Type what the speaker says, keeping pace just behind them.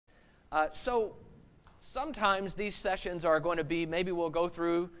So sometimes these sessions are going to be, maybe we'll go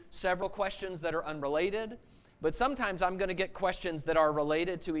through several questions that are unrelated, but sometimes I'm going to get questions that are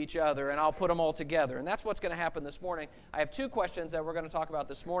related to each other, and I'll put them all together. And that's what's going to happen this morning. I have two questions that we're going to talk about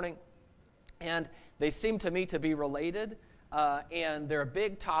this morning, and they seem to me to be related, and they're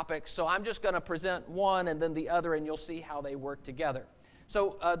big topics. So I'm just going to present one and then the other, and you'll see how they work together.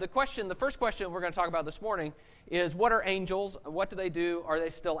 So the first question we're going to talk about this morning is, what are angels? What do they do? Are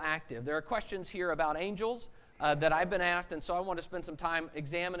they still active? There are questions here about angels that I've been asked, and so I want to spend some time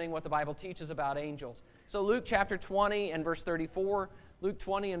examining what the Bible teaches about angels. So Luke chapter 20 and verse 34, Luke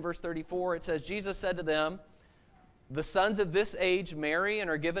 20 and verse 34, it says, Jesus said to them, "The sons of this age marry and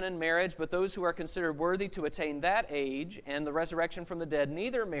are given in marriage, but those who are considered worthy to attain that age and the resurrection from the dead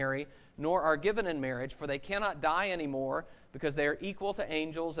neither marry nor are given in marriage, for they cannot die anymore, because they are equal to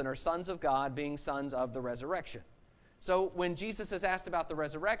angels and are sons of God, being sons of the resurrection." So when Jesus is asked about the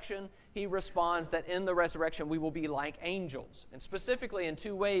resurrection, he responds that in the resurrection we will be like angels. And specifically in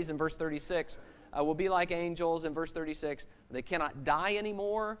two ways in verse 36, we'll be like angels. In verse 36, they cannot die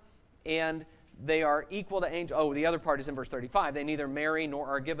anymore, and they are equal to angels. Oh, the other part is in verse 35. They neither marry nor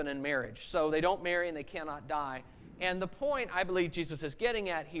are given in marriage. So they don't marry and they cannot die. And the point I believe Jesus is getting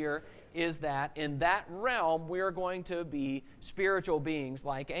at here is that in that realm, we are going to be spiritual beings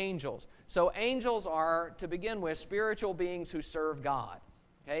like angels. So angels are, to begin with, spiritual beings who serve God.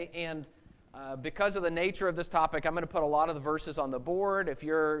 Okay? And because of the nature of this topic, I'm going to put a lot of the verses on the board. If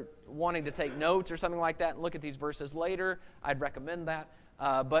you're wanting to take notes or something like that and look at these verses later, I'd recommend that.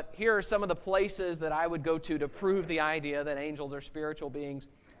 But here are some of the places that I would go to prove the idea that angels are spiritual beings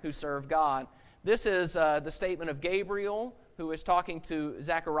who serve God. This is the statement of Gabriel, who is talking to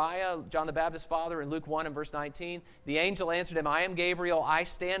Zechariah, John the Baptist's father, in Luke 1 and verse 19. The angel answered him, "I am Gabriel. I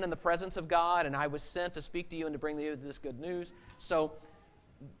stand in the presence of God, and I was sent to speak to you and to bring you this good news." So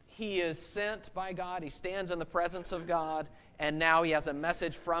he is sent by God. He stands in the presence of God, and now he has a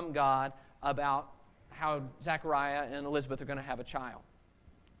message from God about how Zechariah and Elizabeth are going to have a child.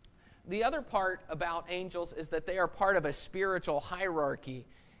 The other part about angels is that they are part of a spiritual hierarchy.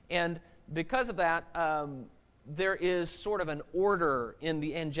 And because of that, there is sort of an order in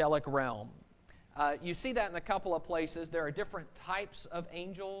the angelic realm. You see that in a couple of places. There are different types of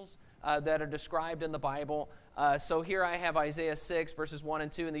angels that are described in the Bible. So here I have Isaiah 6, verses 1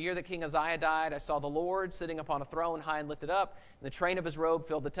 and 2. "In the year that King Uzziah died, I saw the Lord sitting upon a throne, high and lifted up. And the train of his robe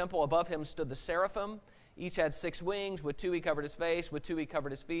filled the temple. Above him stood the seraphim. Each had 6 wings. With 2 he covered his face. With 2 he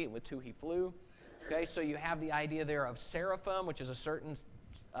covered his feet. And with 2 he flew." Okay, so you have the idea there of seraphim, which is a certain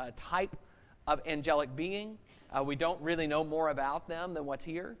type of angelic being. We don't really know more about them than what's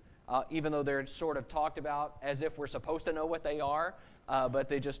here, even though they're sort of talked about as if we're supposed to know what they are, but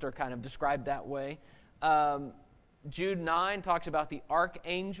they just are kind of described that way. Jude 9 talks about the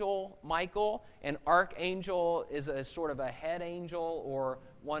archangel Michael. An archangel is a sort of a head angel, or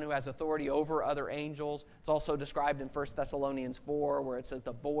one who has authority over other angels. It's also described in 1 Thessalonians 4, where it says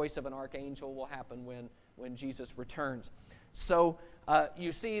the voice of an archangel will happen when Jesus returns. So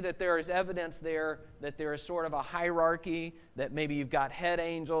you see that there is evidence there that there is sort of a hierarchy, that maybe you've got head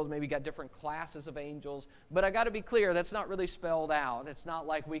angels, maybe you've got different classes of angels. But I got to be clear, that's not really spelled out. It's not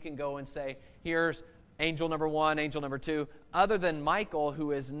like we can go and say, here's angel number 1, angel number 2. Other than Michael,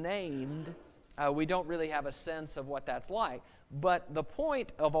 who is named, we don't really have a sense of what that's like. But the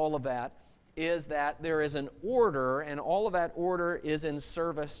point of all of that is that there is an order, and all of that order is in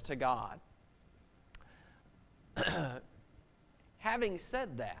service to God. Having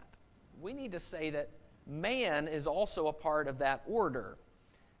said that, we need to say that man is also a part of that order,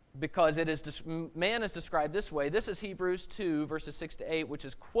 because man is described this way. This is Hebrews 2, verses 6 to 8, which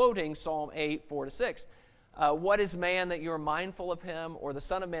is quoting Psalm 8, 4 to 6. "What is man that you are mindful of him, or the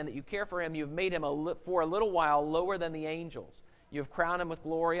son of man that you care for him? You have made him for a little while lower than the angels. You have crowned him with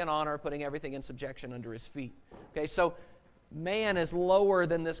glory and honor, putting everything in subjection under his feet." Okay, so man is lower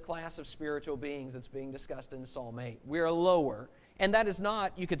than this class of spiritual beings that's being discussed in Psalm 8. We are lower. And that is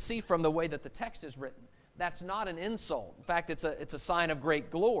not, you could see from the way that the text is written, that's not an insult. In fact, it's a sign of great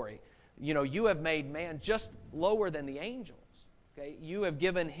glory. You know, you have made man just lower than the angels. Okay? You have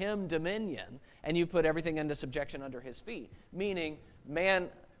given him dominion, and you put everything into subjection under his feet. Meaning, man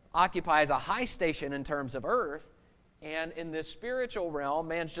occupies a high station in terms of earth, and in this spiritual realm,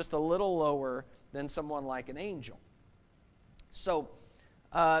 man's just a little lower than someone like an angel. So,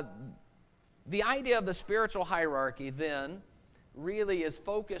 the idea of the spiritual hierarchy, then, really is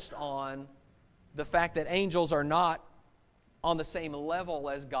focused on the fact that angels are not on the same level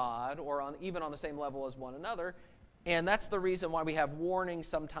as God, or even on the same level as one another. And that's the reason why we have warnings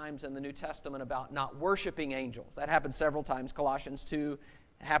sometimes in the New Testament about not worshiping angels. That happens several times. Colossians 2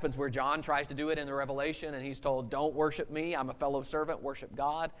 It happens where John tries to do it in the Revelation, and he's told, don't worship me, I'm a fellow servant, worship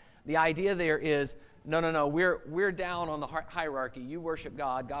God. The idea there is, no, we're down on the hierarchy. You worship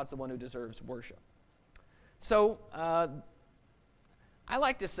God. God's the one who deserves worship. So I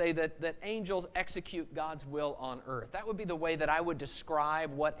like to say that angels execute God's will on earth. That would be the way that I would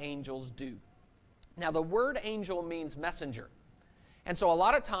describe what angels do. Now, the word angel means messenger. And so a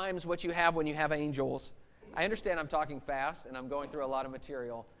lot of times what you have when you have angels, I understand I'm talking fast and I'm going through a lot of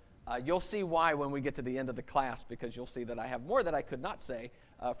material. You'll see why when we get to the end of the class, because you'll see that I have more that I could not say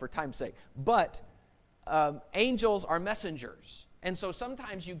for time's sake. But angels are messengers. And so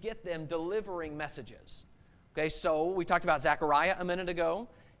sometimes you get them delivering messages. Okay, so we talked about Zechariah a minute ago.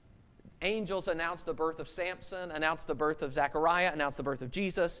 Angels announced the birth of Samson, announced the birth of Zechariah, announced the birth of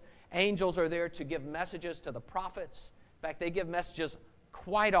Jesus. Angels are there to give messages to the prophets. In fact, they give messages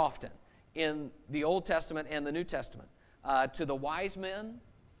quite often in the Old Testament and the New Testament. To the wise men,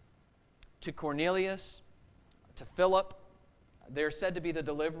 to Cornelius, to Philip. They're said to be the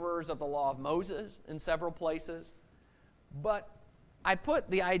deliverers of the law of Moses in several places. But I put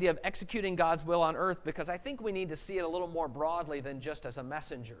the idea of executing God's will on earth because I think we need to see it a little more broadly than just as a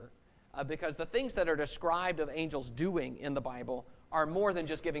messenger. Because the things that are described of angels doing in the Bible are more than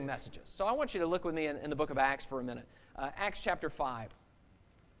just giving messages. So I want you to look with me in the book of Acts for a minute. Acts chapter 5.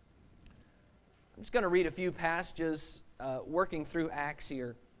 I'm just going to read a few passages working through Acts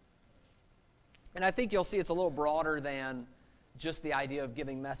here. And I think you'll see it's a little broader than just the idea of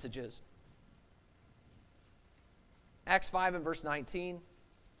giving messages. Acts 5 and verse 19.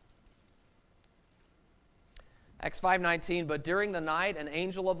 Acts 5:19, but during the night an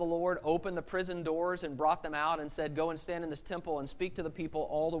angel of the Lord opened the prison doors and brought them out and said, go and stand in this temple and speak to the people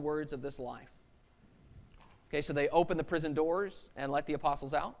all the words of this life. Okay, so they opened the prison doors and let the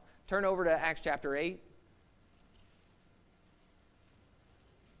apostles out. Turn over to Acts chapter 8.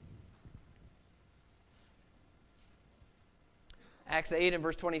 Acts 8 and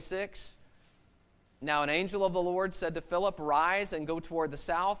verse 26. Now an angel of the Lord said to Philip, rise and go toward the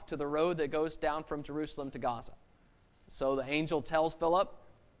south to the road that goes down from Jerusalem to Gaza. So the angel tells Philip,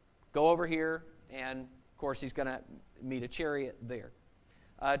 go over here, and of course he's going to meet a chariot there.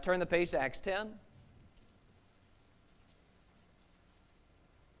 Turn the page to Acts 10.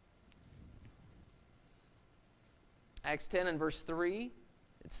 Acts 10 and verse 3,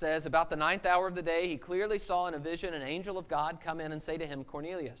 it says, about the 9th hour of the day, he clearly saw in a vision an angel of God come in and say to him,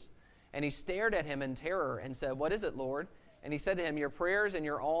 Cornelius. And he stared at him in terror and said, what is it, Lord? And he said to him, your prayers and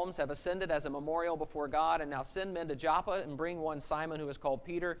your alms have ascended as a memorial before God, and now send men to Joppa and bring one Simon who is called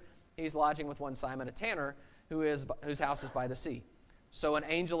Peter. He's lodging with one Simon, a tanner, whose house is by the sea. So an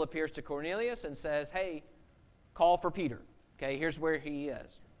angel appears to Cornelius and says, hey, call for Peter. Okay, here's where he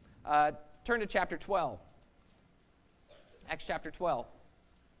is. Turn to chapter 12. Acts chapter 12.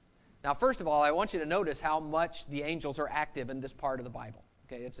 Now, first of all, I want you to notice how much the angels are active in this part of the Bible.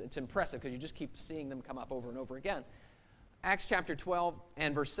 Okay, it's impressive because you just keep seeing them come up over and over again. Acts chapter 12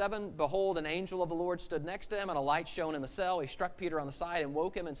 and verse 7, behold, an angel of the Lord stood next to him, and a light shone in the cell. He struck Peter on the side and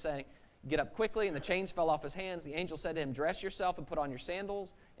woke him and saying, get up quickly, and the chains fell off his hands. The angel said to him, dress yourself and put on your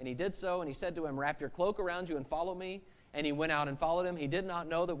sandals. And he did so, and he said to him, wrap your cloak around you and follow me. And he went out and followed him. He did not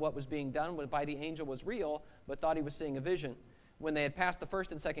know that what was being done by the angel was real, but thought he was seeing a vision. When they had passed the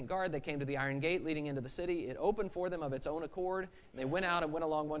first and second guard, they came to the iron gate leading into the city. It opened for them of its own accord. And they went out and went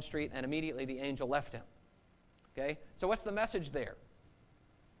along one street, and immediately the angel left him. Okay, so what's the message there?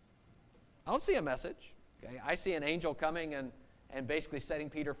 I don't see a message. Okay, I see an angel coming and basically setting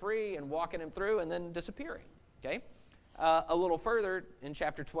Peter free and walking him through and then disappearing. Okay, a little further in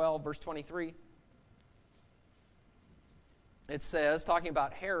chapter 12, verse 23, it says, talking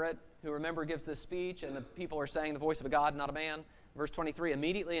about Herod, who, remember, gives this speech, and the people are saying the voice of a God, not a man. Verse 23,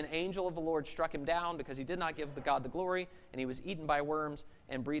 immediately an angel of the Lord struck him down because he did not give the God the glory, and he was eaten by worms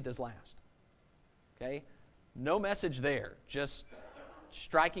and breathed his last. Okay, no message there, just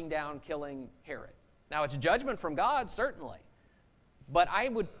striking down, killing Herod. Now, it's judgment from God, certainly, but I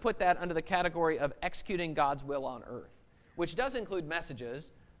would put that under the category of executing God's will on earth, which does include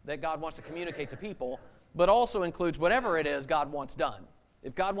messages that God wants to communicate to people, but also includes whatever it is God wants done.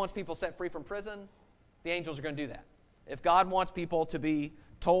 If God wants people set free from prison, the angels are going to do that. If God wants people to be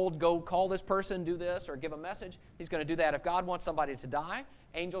told, go call this person, do this, or give a message, he's going to do that. If God wants somebody to die,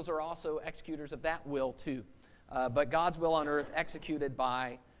 angels are also executors of that will too. But God's will on earth executed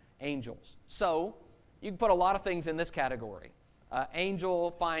by angels. So you can put a lot of things in this category.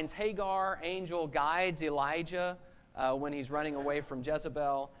 Angel finds Hagar. Angel guides Elijah when he's running away from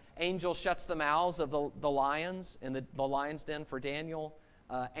Jezebel. Angel shuts the mouths of the lions in the lion's den for Daniel.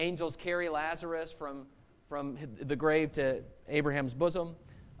 Angels carry Lazarus from the grave to Abraham's bosom.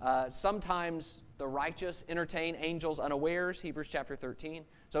 Sometimes the righteous entertain angels unawares, Hebrews chapter 13.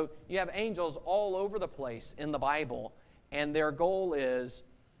 So you have angels all over the place in the Bible, and their goal is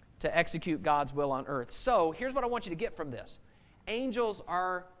to execute God's will on earth. So here's what I want you to get from this. Angels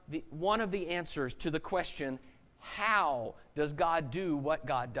are one of the answers to the question, how does God do what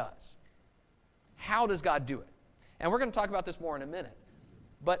God does? How does God do it? And we're going to talk about this more in a minute.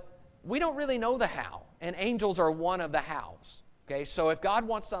 But we don't really know the how, and angels are one of the hows. Okay, so if God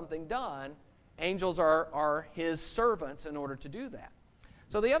wants something done, angels are His servants in order to do that.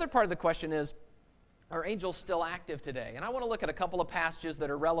 So the other part of the question is, are angels still active today? And I want to look at a couple of passages that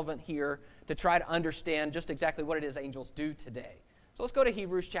are relevant here to try to understand just exactly what it is angels do today. So let's go to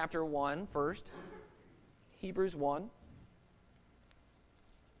Hebrews chapter 1 first. Hebrews 1.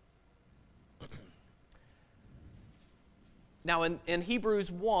 Now in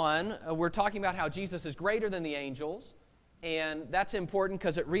Hebrews 1, we're talking about how Jesus is greater than the angels. And that's important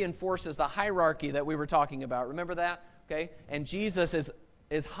because it reinforces the hierarchy that we were talking about. Remember that? Okay? And Jesus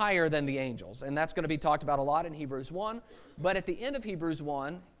is higher than the angels. And that's going to be talked about a lot in Hebrews 1. But at the end of Hebrews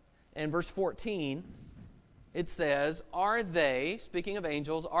 1, in verse 14, it says, are they, speaking of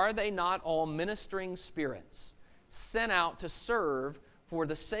angels, are they not all ministering spirits sent out to serve for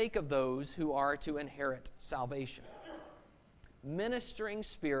the sake of those who are to inherit salvation? Ministering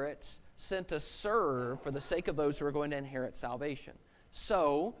spirits sent to serve for the sake of those who are going to inherit salvation.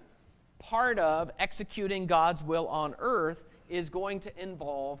 So, part of executing God's will on earth is going to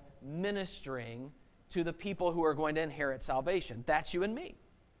involve ministering to the people who are going to inherit salvation. That's you and me.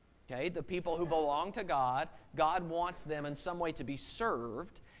 Okay? The people who belong to God, God wants them in some way to be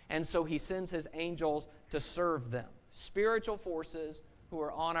served, and so He sends His angels to serve them. Spiritual forces who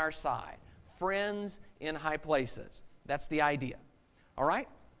are on our side. Friends in high places. That's the idea. All right?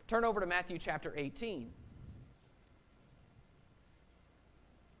 Turn over to Matthew chapter 18.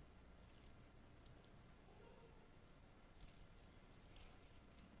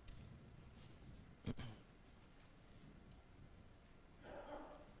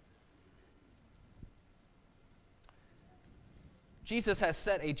 Jesus has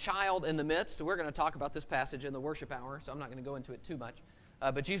set a child in the midst. We're going to talk about this passage in the worship hour, so I'm not going to go into it too much.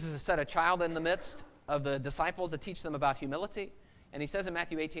 But Jesus has set a child in the midst of the disciples to teach them about humility. And He says in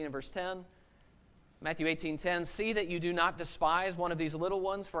Matthew 18 and verse 10, Matthew 18:10, see that you do not despise one of these little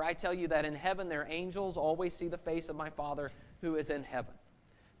ones, for I tell you that in heaven their angels always see the face of my Father who is in heaven.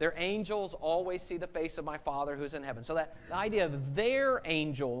 Their angels always see the face of my Father who is in heaven. So that the idea of their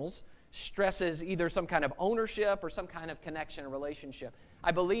angels stresses either some kind of ownership or some kind of connection or relationship.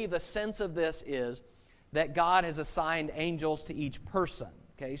 I believe the sense of this is that God has assigned angels to each person.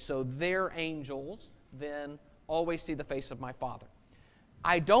 Okay, so their angels then always see the face of my Father.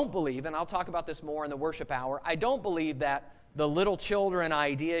 I don't believe, and I'll talk about this more in the worship hour, I don't believe that the little children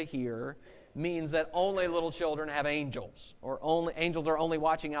idea here means that only little children have angels, or angels are only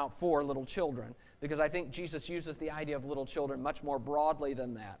watching out for little children, because I think Jesus uses the idea of little children much more broadly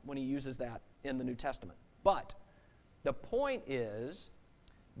than that when He uses that in the New Testament. But the point is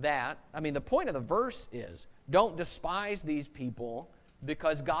that, the point of the verse is, don't despise these people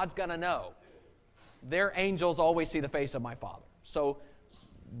because God's going to know. Their angels always see the face of my Father. So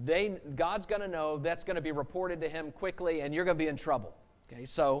God's going to know, that's going to be reported to Him quickly, and you're going to be in trouble. Okay,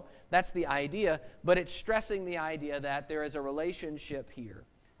 so that's the idea, but it's stressing the idea that there is a relationship here.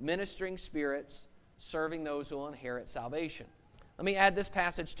 Ministering spirits serving those who will inherit salvation. Let me add this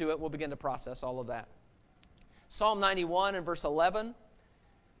passage to it. We'll begin to process all of that. Psalm 91 and verse 11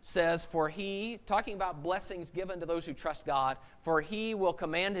 says, for He, talking about blessings given to those who trust God, for He will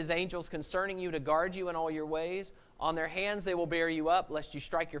command His angels concerning you to guard you in all your ways. On their hands they will bear you up, lest you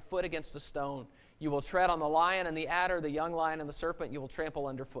strike your foot against a stone. You will tread on the lion and the adder, the young lion and the serpent you will trample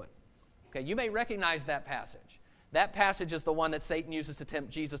underfoot. Okay, you may recognize that passage. That passage is the one that Satan uses to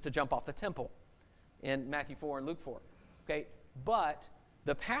tempt Jesus to jump off the temple in Matthew 4 and Luke 4. Okay, but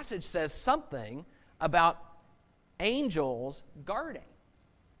the passage says something about angels guarding.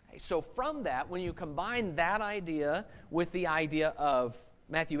 Okay, so from that, when you combine that idea with the idea of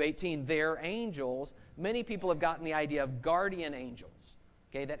Matthew 18, their angels, many people have gotten the idea of guardian angels.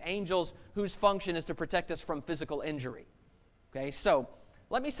 Okay, that angels whose function is to protect us from physical injury. Okay, so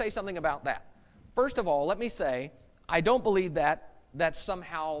let me say something about that. First of all, let me say, I don't believe that that's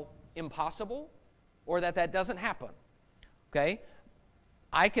somehow impossible or that doesn't happen. Okay,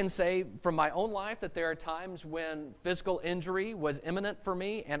 I can say from my own life that there are times when physical injury was imminent for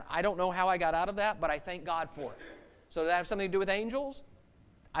me, and I don't know how I got out of that, but I thank God for it. So does that have something to do with angels?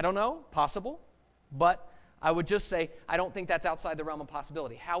 I don't know, possible, but I would just say I don't think that's outside the realm of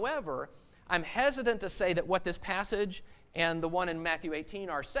possibility. However, I'm hesitant to say that what this passage and the one in Matthew 18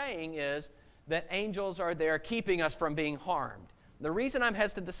 are saying is that angels are there keeping us from being harmed. The reason I'm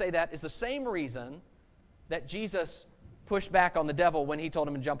hesitant to say that is the same reason that Jesus pushed back on the devil when he told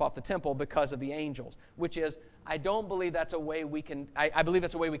him to jump off the temple because of the angels, which is, I don't believe that's a way we can, I believe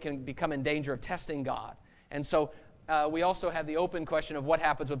that's a way we can become in danger of testing God. And so we also have the open question of what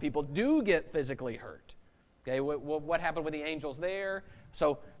happens when people do get physically hurt. Okay, what happened with the angels there?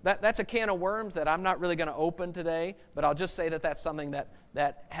 So that's a can of worms that I'm not really going to open today, but I'll just say that that's something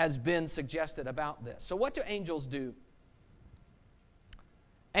that has been suggested about this. So what do angels do?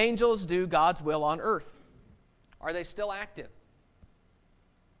 Angels do God's will on earth. Are they still active?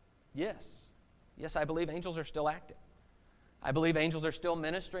 Yes. Yes, I believe angels are still active. I believe angels are still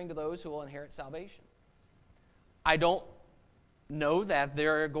ministering to those who will inherit salvation. I don't know that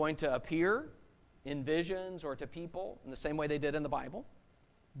they're going to appear in visions or to people in the same way they did in the Bible,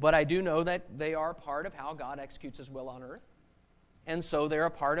 but I do know that they are part of how God executes His will on earth, and so they're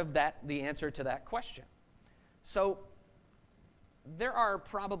a part of that, the answer to that question. So there are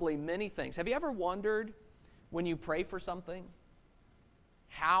probably many things. Have you ever wondered when you pray for something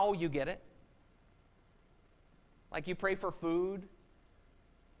how you get it? Like you pray for food,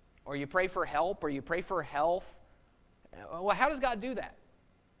 or you pray for help, or you pray for health. Well, how does God do that?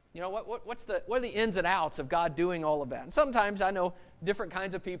 You know, what are the ins and outs of God doing all of that? And sometimes I know different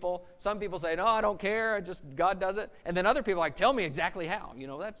kinds of people. Some people say, no, I don't care, just God does it. And then other people are like, tell me exactly how. You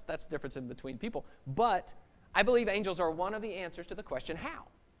know, that's the difference in between people. But I believe angels are one of the answers to the question, how?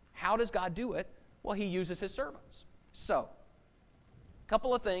 How does God do it? Well, He uses His servants. So, a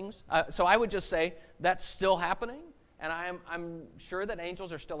couple of things. So I would just say that's still happening, and I'm sure that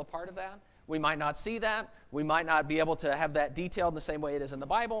angels are still a part of that. We might not see that. We might not be able to have that detailed in the same way it is in the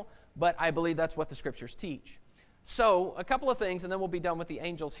Bible, but I believe that's what the Scriptures teach. So, a couple of things, and then we'll be done with the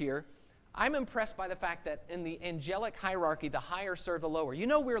angels here. I'm impressed by the fact that in the angelic hierarchy, the higher serve the lower. You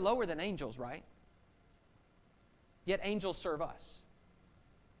know we're lower than angels, right? Yet angels serve us.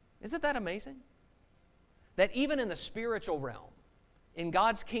 Isn't that amazing? That even in the spiritual realm, in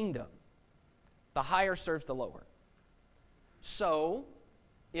God's kingdom, the higher serves the lower. So,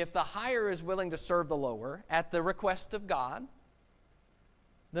 if the higher is willing to serve the lower at the request of God,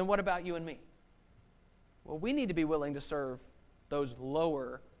 then what about you and me? Well, we need to be willing to serve those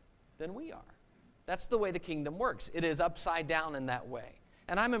lower than we are. That's the way the kingdom works. It is upside down in that way.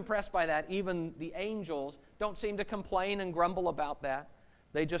 And I'm impressed by that. Even the angels don't seem to complain and grumble about that.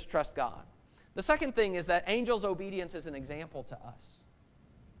 They just trust God. The second thing is that angels' obedience is an example to us.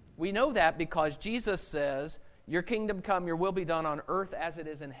 We know that because Jesus says, your kingdom come, your will be done on earth as it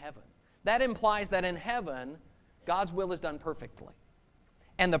is in heaven. That implies that in heaven, God's will is done perfectly.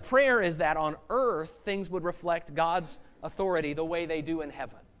 And the prayer is that on earth, things would reflect God's authority the way they do in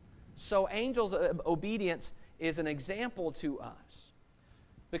heaven. So angels' obedience is an example to us.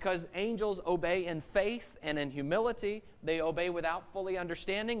 Because angels obey in faith and in humility. They obey without fully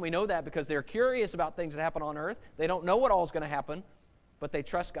understanding. We know that because they're curious about things that happen on earth. They don't know what all is going to happen, but they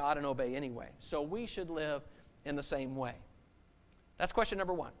trust God and obey anyway. So we should live in the same way. That's question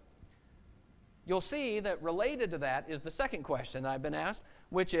number one. You'll see that related to that is the second question I've been asked,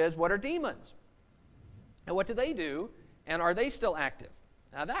 which is, what are demons? And what do they do? And are they still active?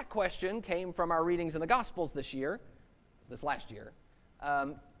 Now that question came from our readings in the Gospels this last year.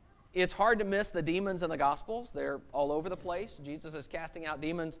 It's hard to miss the demons in the Gospels. They're all over the place. Jesus is casting out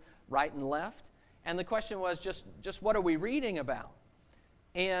demons right and left. And the question was just what are we reading about?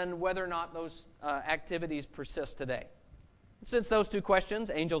 And whether or not those activities persist today. Since those two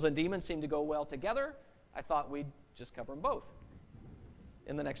questions, angels and demons, seem to go well together, I thought we'd just cover them both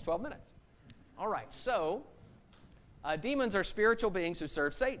in the next 12 minutes. All right, so demons are spiritual beings who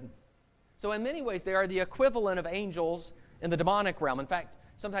serve Satan. So in many ways, they are the equivalent of angels in the demonic realm. In fact,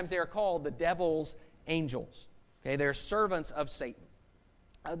 sometimes they are called the devil's angels. Okay, they're servants of Satan.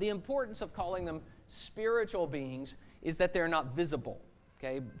 The importance of calling them spiritual beings is that they're not visible,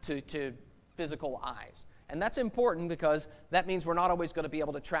 okay, to physical eyes. And that's important because that means we're not always going to be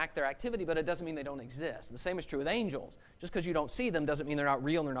able to track their activity, but it doesn't mean they don't exist. The same is true with angels. Just because you don't see them doesn't mean they're not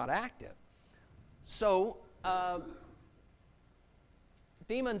real and they're not active. So,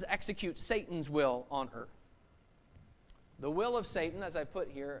 demons execute Satan's will on earth. The will of Satan, as I put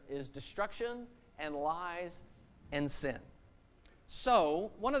here, is destruction and lies and sin.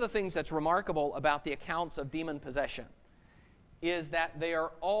 So, one of the things that's remarkable about the accounts of demon possession is that they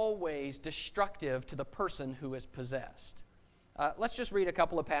are always destructive to the person who is possessed. Let's just read a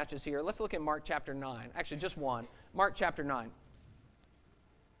couple of passages here. Let's look at Mark chapter 9. Actually, just one. Mark chapter 9.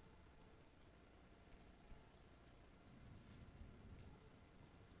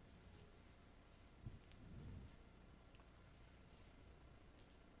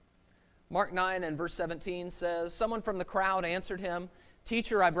 Mark 9 and verse 17 says, someone from the crowd answered him,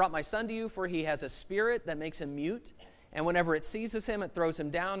 "Teacher, I brought my son to you, for he has a spirit that makes him mute. And whenever it seizes him, it throws him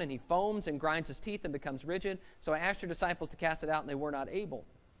down, and he foams and grinds his teeth and becomes rigid. So I asked your disciples to cast it out, and they were not able."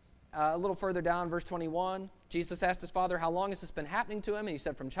 A little further down, verse 21, Jesus asked his father, "How long has this been happening to him?" And he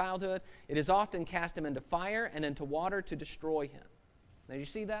said, "From childhood. It has often cast him into fire and into water to destroy him." Now, you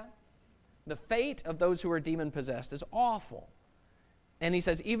see that? The fate of those who are demon-possessed is awful. And he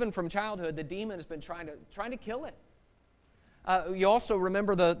says, even from childhood, the demon has been trying to kill it. You also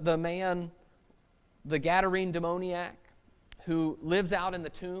remember the man, the Gadarene demoniac, who lives out in the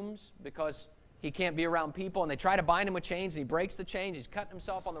tombs because he can't be around people, and they try to bind him with chains, and he breaks the chains. He's cutting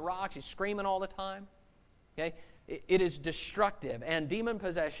himself on the rocks. He's screaming all the time. Okay? It is destructive, and demon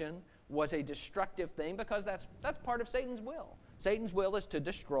possession was a destructive thing because that's part of Satan's will. Satan's will is to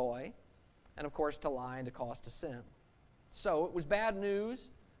destroy, and of course to lie and to cause to sin. So it was bad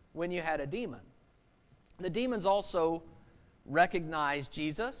news when you had a demon. The demons also recognize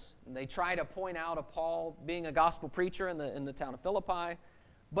Jesus, and they try to point out of Paul being a gospel preacher in the town of Philippi.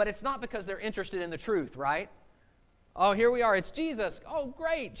 But it's not because they're interested in the truth, right? Oh, here we are, it's Jesus. Oh,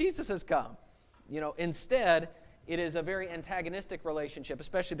 great, Jesus has come. Instead, it is a very antagonistic relationship,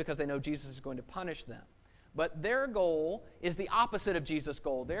 especially because they know Jesus is going to punish them. But their goal is the opposite of Jesus'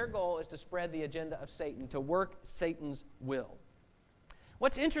 goal. Their goal is to spread the agenda of Satan, to work Satan's will.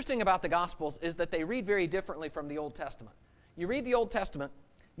 What's interesting about the Gospels is that they read very differently from the Old Testament. You read the Old Testament,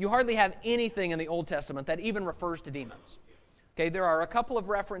 you hardly have anything in the Old Testament that even refers to demons. Okay, there are a couple of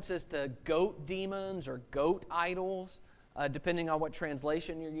references to goat demons or goat idols, depending on what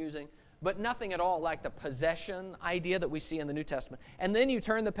translation you're using, but nothing at all like the possession idea that we see in the New Testament. And then you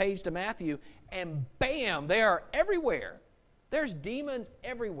turn the page to Matthew, and bam, they are everywhere. There's demons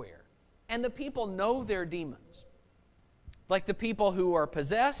everywhere. And the people know they're demons. Like the people who are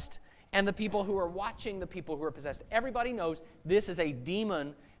possessed and the people who are watching the people who are possessed. Everybody knows this is a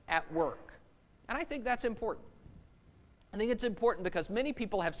demon at work. And I think that's important. I think it's important because many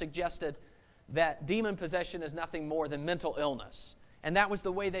people have suggested that demon possession is nothing more than mental illness. And that was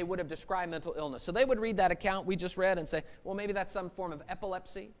the way they would have described mental illness. So they would read that account we just read and say, well, maybe that's some form of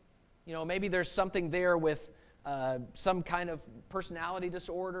epilepsy. Maybe there's something there with some kind of personality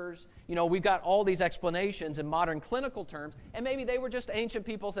disorders. We've got all these explanations in modern clinical terms, and maybe they were just ancient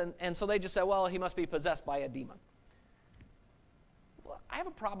peoples, and so they just said, well, he must be possessed by a demon. Well, I have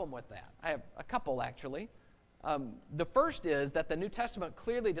a problem with that. I have a couple, actually. The first is that the New Testament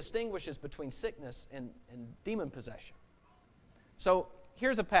clearly distinguishes between sickness and demon possession. So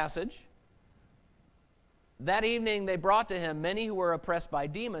here's a passage. That evening they brought to him many who were oppressed by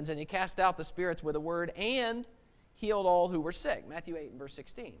demons, and he cast out the spirits with a word and healed all who were sick. Matthew 8 and verse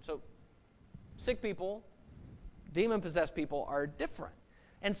 16. So sick people, demon-possessed people are different.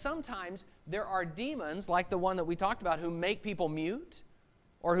 And sometimes there are demons, like the one that we talked about, who make people mute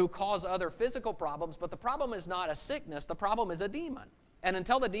or who cause other physical problems, but the problem is not a sickness, the problem is a demon. And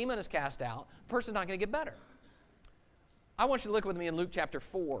until the demon is cast out, the person's not going to get better. I want you to look with me in Luke chapter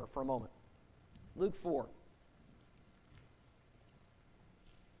 4 for a moment. Luke 4.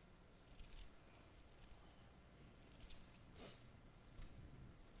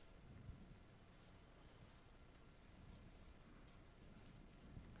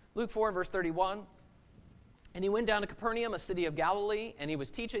 Luke 4 verse 31. And he went down to Capernaum, a city of Galilee, and he was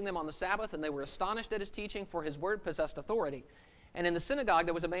teaching them on the Sabbath, and they were astonished at his teaching, for his word possessed authority. And in the synagogue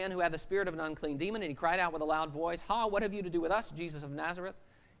there was a man who had the spirit of an unclean demon, and he cried out with a loud voice, "Ha, what have you to do with us, Jesus of Nazareth?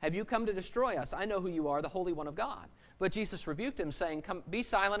 Have you come to destroy us? I know who you are, the Holy One of God." But Jesus rebuked him, saying, "Be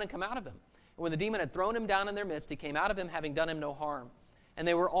silent and come out of him." And when the demon had thrown him down in their midst, he came out of him, having done him no harm. And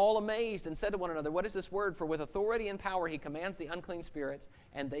they were all amazed and said to one another, "What is this word? For with authority and power he commands the unclean spirits,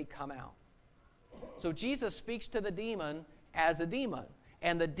 and they come out." So Jesus speaks to the demon as a demon,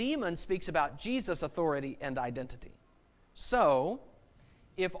 and the demon speaks about Jesus' authority and identity. So,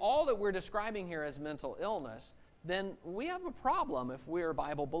 if all that we're describing here is mental illness, then we have a problem if we're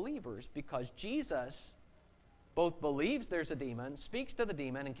Bible believers, because Jesus both believes there's a demon, speaks to the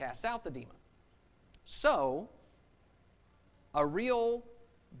demon, and casts out the demon. So, a real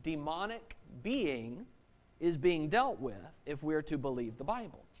demonic being is being dealt with if we're to believe the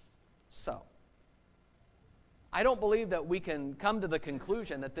Bible. So, I don't believe that we can come to the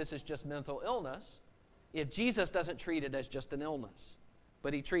conclusion that this is just mental illness if Jesus doesn't treat it as just an illness,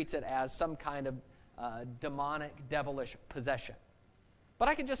 but he treats it as some kind of demonic, devilish possession. But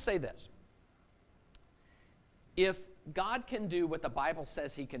I can just say this. If God can do what the Bible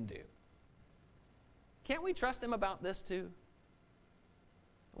says he can do, can't we trust him about this too?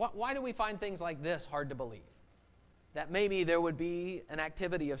 Why do we find things like this hard to believe? That maybe there would be an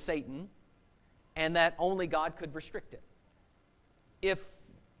activity of Satan and that only God could restrict it. If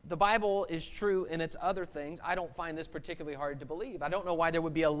the Bible is true in its other things, I don't find this particularly hard to believe. I don't know why there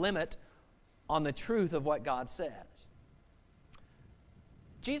would be a limit on the truth of what God says.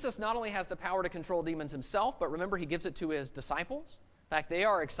 Jesus not only has the power to control demons himself, but remember, he gives it to his disciples. In fact, they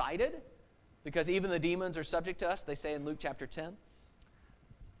are excited because even the demons are subject to us, they say in Luke chapter 10.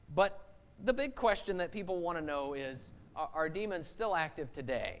 But the big question that people want to know is, are demons still active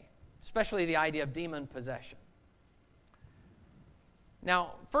today? Especially the idea of demon possession.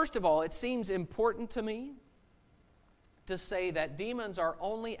 Now, first of all, it seems important to me to say that demons are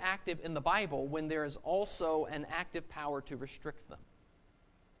only active in the Bible when there is also an active power to restrict them.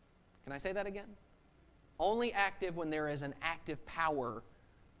 Can I say that again? Only active when there is an active power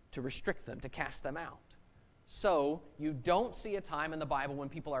to restrict them, to cast them out. So, you don't see a time in the Bible when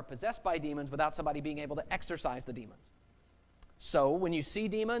people are possessed by demons without somebody being able to exorcise the demons. So, when you see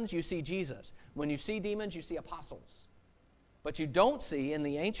demons, you see Jesus. When you see demons, you see apostles. But you don't see, in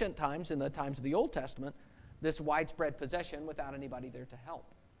the ancient times, in the times of the Old Testament, this widespread possession without anybody there to help.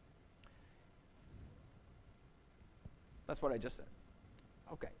 That's what I just said.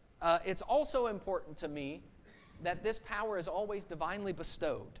 Okay. It's also important to me that this power is always divinely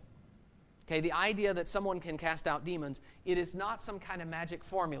bestowed. Okay, the idea that someone can cast out demons, it is not some kind of magic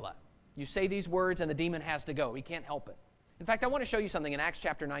formula. You say these words and the demon has to go. He can't help it. In fact, I want to show you something in Acts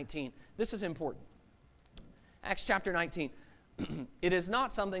chapter 19. This is important. Acts chapter 19. It is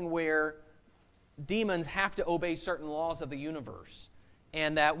not something where demons have to obey certain laws of the universe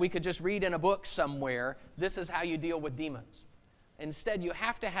and that we could just read in a book somewhere, this is how you deal with demons. Instead, you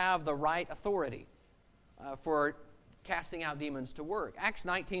have to have the right authority for casting out demons to work. Acts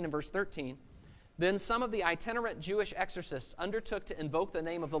 19 and verse 13, then some of the itinerant Jewish exorcists undertook to invoke the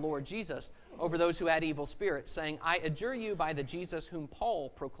name of the Lord Jesus over those who had evil spirits, saying, I adjure you by the Jesus whom Paul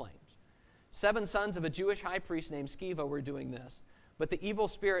proclaims. 7 sons of a Jewish high priest named Sceva were doing this. But the evil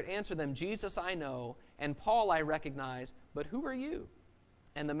spirit answered them, Jesus I know, and Paul I recognize, but who are you?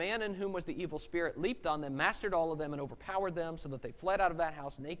 And the man in whom was the evil spirit leaped on them, mastered all of them, and overpowered them, so that they fled out of that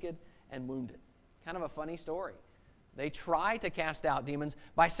house naked and wounded. Kind of a funny story. They try to cast out demons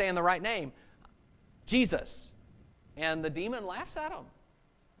by saying the right name, Jesus. And the demon laughs at them.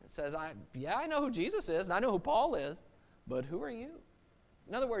 It says, I know who Jesus is, and I know who Paul is, but who are you?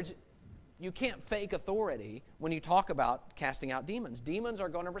 In other words, you can't fake authority when you talk about casting out demons. Demons are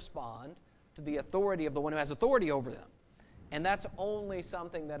going to respond to the authority of the one who has authority over them. And that's only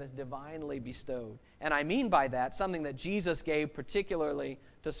something that is divinely bestowed. And I mean by that, something that Jesus gave particularly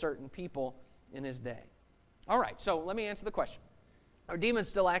to certain people in his day. All right, so let me answer the question. Are demons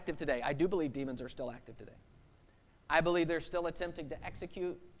still active today? I do believe demons are still active today. I believe they're still attempting to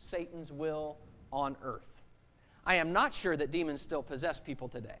execute Satan's will on earth. I am not sure that demons still possess people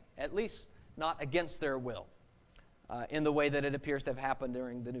today, at least not against their will, in the way that it appears to have happened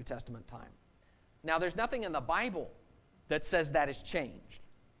during the New Testament time. Now, there's nothing in the Bible that says that has changed.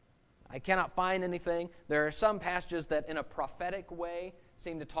 I cannot find anything. There are some passages that in a prophetic way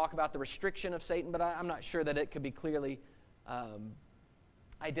seem to talk about the restriction of Satan, but I'm not sure that it could be clearly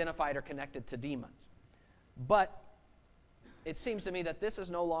identified or connected to demons. But it seems to me that this is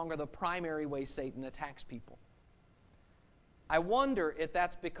no longer the primary way Satan attacks people. I wonder if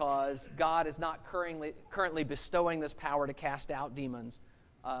that's because God is not currently bestowing this power to cast out demons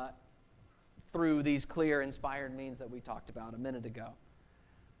through these clear, inspired means that we talked about a minute ago.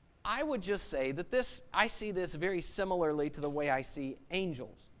 I would just say that I see this very similarly to the way I see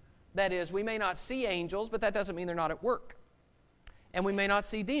angels. That is, we may not see angels, but that doesn't mean they're not at work. And we may not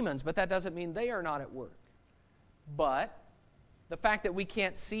see demons, but that doesn't mean they are not at work. But the fact that we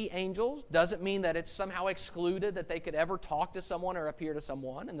can't see angels doesn't mean that it's somehow excluded that they could ever talk to someone or appear to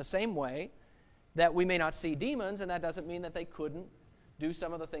someone. In the same way that we may not see demons, and that doesn't mean that they couldn't do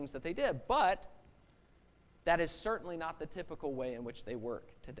some of the things that they did. But that is certainly not the typical way in which they work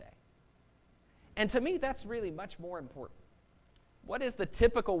today. And to me, that's really much more important. What is the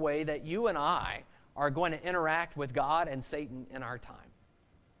typical way that you and I are going to interact with God and Satan in our time?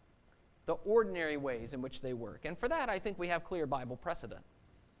 The ordinary ways in which they work. And for that, I think we have clear Bible precedent.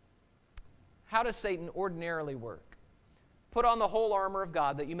 How does Satan ordinarily work? Put on the whole armor of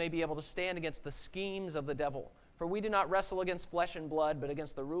God that you may be able to stand against the schemes of the devil. For we do not wrestle against flesh and blood, but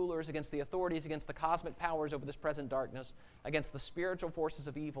against the rulers, against the authorities, against the cosmic powers over this present darkness, against the spiritual forces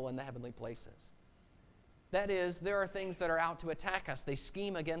of evil in the heavenly places. That is, there are things that are out to attack us. They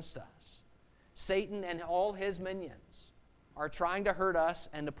scheme against us. Satan and all his minions are trying to hurt us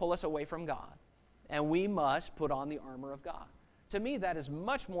and to pull us away from God. And we must put on the armor of God. To me, that is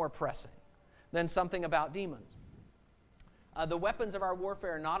much more pressing than something about demons. The weapons of our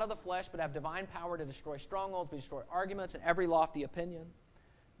warfare are not of the flesh, but have divine power to destroy strongholds, to destroy arguments and every lofty opinion.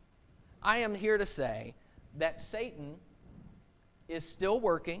 I am here to say that Satan is still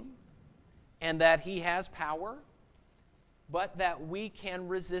working and that he has power, but that we can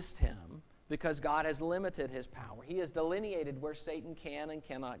resist him because God has limited his power. He has delineated where Satan can and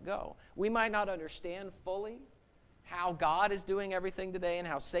cannot go. We might not understand fully how God is doing everything today and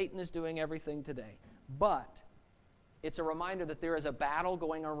how Satan is doing everything today, but it's a reminder that there is a battle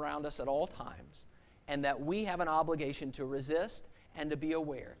going around us at all times and that we have an obligation to resist and to be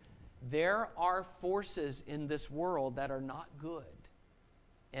aware. There are forces in this world that are not good.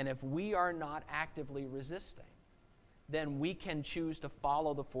 And if we are not actively resisting, then we can choose to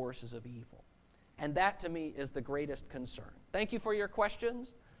follow the forces of evil. And that, to me, is the greatest concern. Thank you for your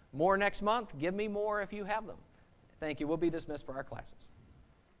questions. More next month. Give me more if you have them. Thank you. We'll be dismissed for our classes.